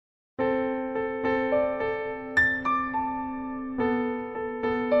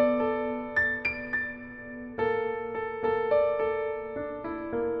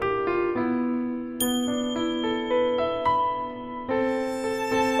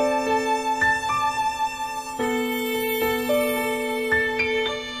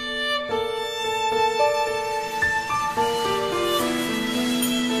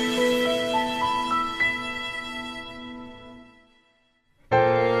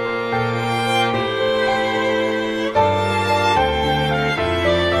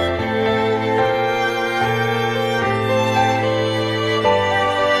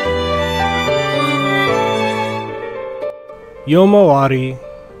Yomawari,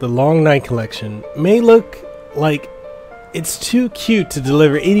 the Long Night Collection, may look like it's too cute to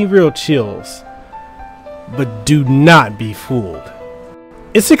deliver any real chills, but do not be fooled.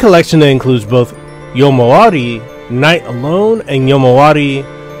 It's a collection that includes both Yomawari, Night Alone, and Yomawari,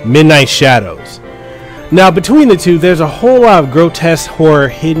 Midnight Shadows. Now, between the two, there's a whole lot of grotesque horror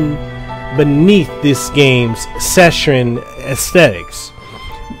hidden beneath this game's saccharine aesthetics.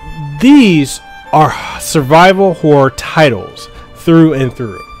 These are survival horror titles through and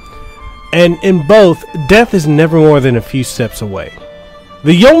through, and in both, death is never more than a few steps away.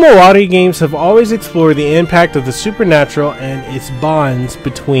 The Yomawari games have always explored the impact of the supernatural and its bonds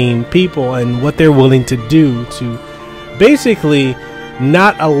between people and what they're willing to do to basically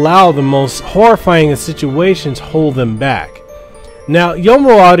not allow the most horrifying of situations hold them back. Now,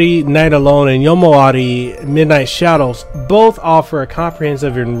 Yomawari Night Alone and Yomawari Midnight Shadows both offer a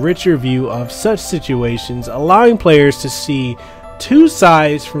comprehensive and richer view of such situations, allowing players to see two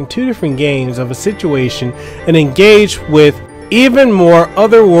sides from two different games of a situation and engage with even more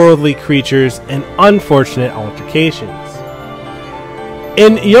otherworldly creatures and unfortunate altercations.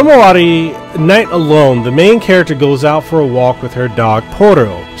 In Yomawari Night Alone, the main character goes out for a walk with her dog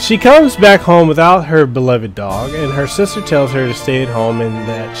Poro. She comes back home without her beloved dog, and her sister tells her to stay at home and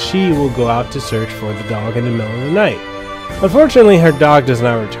that she will go out to search for the dog in the middle of the night. Unfortunately, her dog does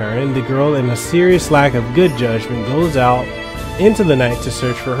not return, and the girl, in a serious lack of good judgment, goes out into the night to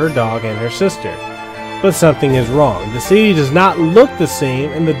search for her dog and her sister. But something is wrong. The city does not look the same,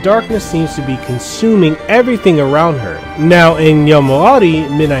 and the darkness seems to be consuming everything around her. Now, in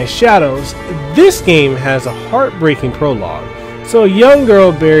Yomawari Midnight Shadows, this game has a heartbreaking prologue. So a young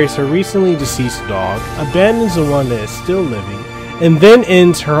girl buries her recently deceased dog, abandons the one that is still living, and then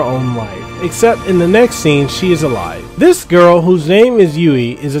ends her own life. Except in the next scene, she is alive. This girl, whose name is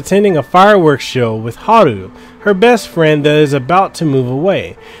Yui, is attending a fireworks show with Haru, her best friend that is about to move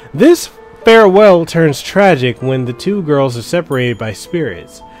away. This farewell turns tragic when the two girls are separated by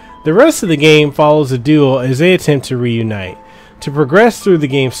spirits. The rest of the game follows a duo as they attempt to reunite. To progress through the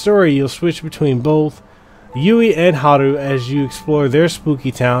game's story, you'll switch between both Yui and Haru as you explore their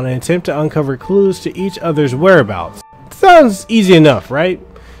spooky town and attempt to uncover clues to each other's whereabouts. Sounds easy enough, right?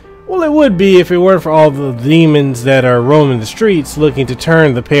 Well, it would be if it weren't for all the demons that are roaming the streets looking to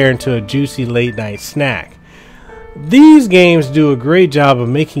turn the pair into a juicy late night snack. These games do a great job of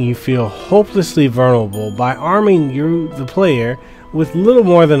making you feel hopelessly vulnerable by arming you, the player, with little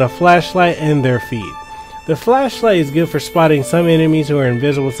more than a flashlight and their feet. The flashlight is good for spotting some enemies who are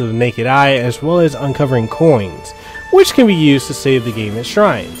invisible to the naked eye, as well as uncovering coins, which can be used to save the game at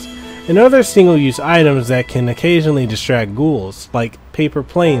shrines, and other single-use items that can occasionally distract ghouls, like paper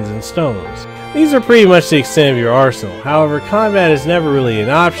planes and stones. These are pretty much the extent of your arsenal. However, combat is never really an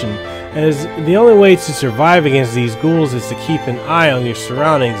option, as the only way to survive against these ghouls is to keep an eye on your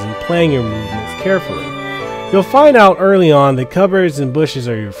surroundings and plan your movements carefully. You'll find out early on that cupboards and bushes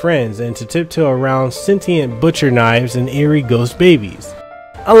are your friends, and to tiptoe around sentient butcher knives and eerie ghost babies,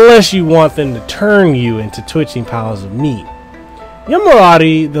 unless you want them to turn you into twitching piles of meat.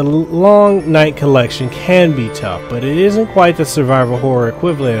 Yomawari, the Long Night Collection, can be tough, but it isn't quite the survival horror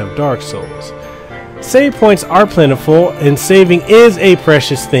equivalent of Dark Souls. Save points are plentiful, and saving is a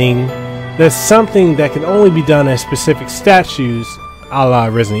precious thing. That's something that can only be done at specific statues, a la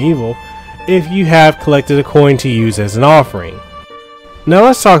Resident Evil, if you have collected a coin to use as an offering. Now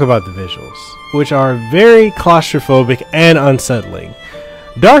let's talk about the visuals, which are very claustrophobic and unsettling.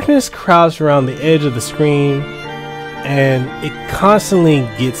 Darkness crowds around the edge of the screen, and it constantly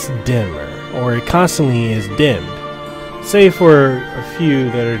gets dimmer, or it constantly is dimmed, save for a few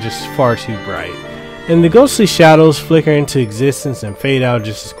that are just far too bright. And the ghostly shadows flicker into existence and fade out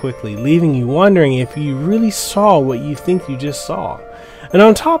just as quickly, leaving you wondering if you really saw what you think you just saw. And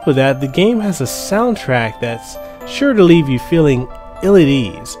on top of that, the game has a soundtrack that's sure to leave you feeling ill at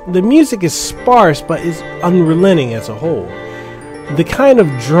ease. The music is sparse but is unrelenting as a whole. The kind of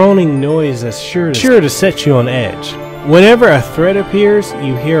droning noise that's sure to set you on edge. Whenever a threat appears,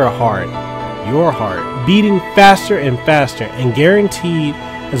 you hear a heart, your heart, beating faster and faster, and guaranteed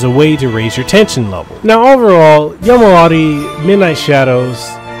as a way to raise your tension level. Now overall, Yomawari Midnight Shadows,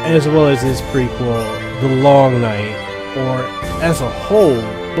 as well as its prequel, The Long Night, or as a whole,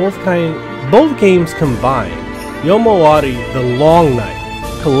 both games combined, Yomawari The Long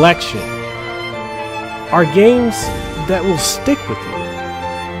Night Collection, are games that will stick with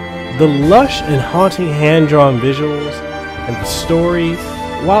you. The lush and haunting hand-drawn visuals and the story,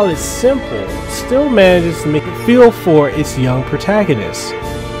 while it's simple, still manages to make it feel for its young protagonist.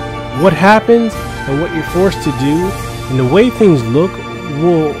 What happens and what you're forced to do and the way things look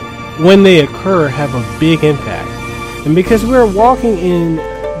will, when they occur, have a big impact. And because we're walking in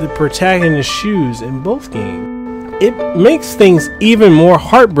the protagonist's shoes in both games, it makes things even more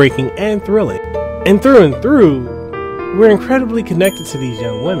heartbreaking and thrilling. And through, we're incredibly connected to these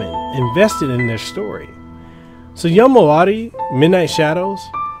young women, invested in their story. So Yomawari, Midnight Shadows,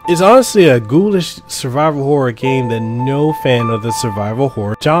 is honestly a ghoulish survival horror game that no fan of the survival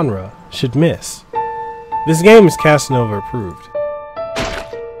horror genre should miss. This game is Kasanova approved.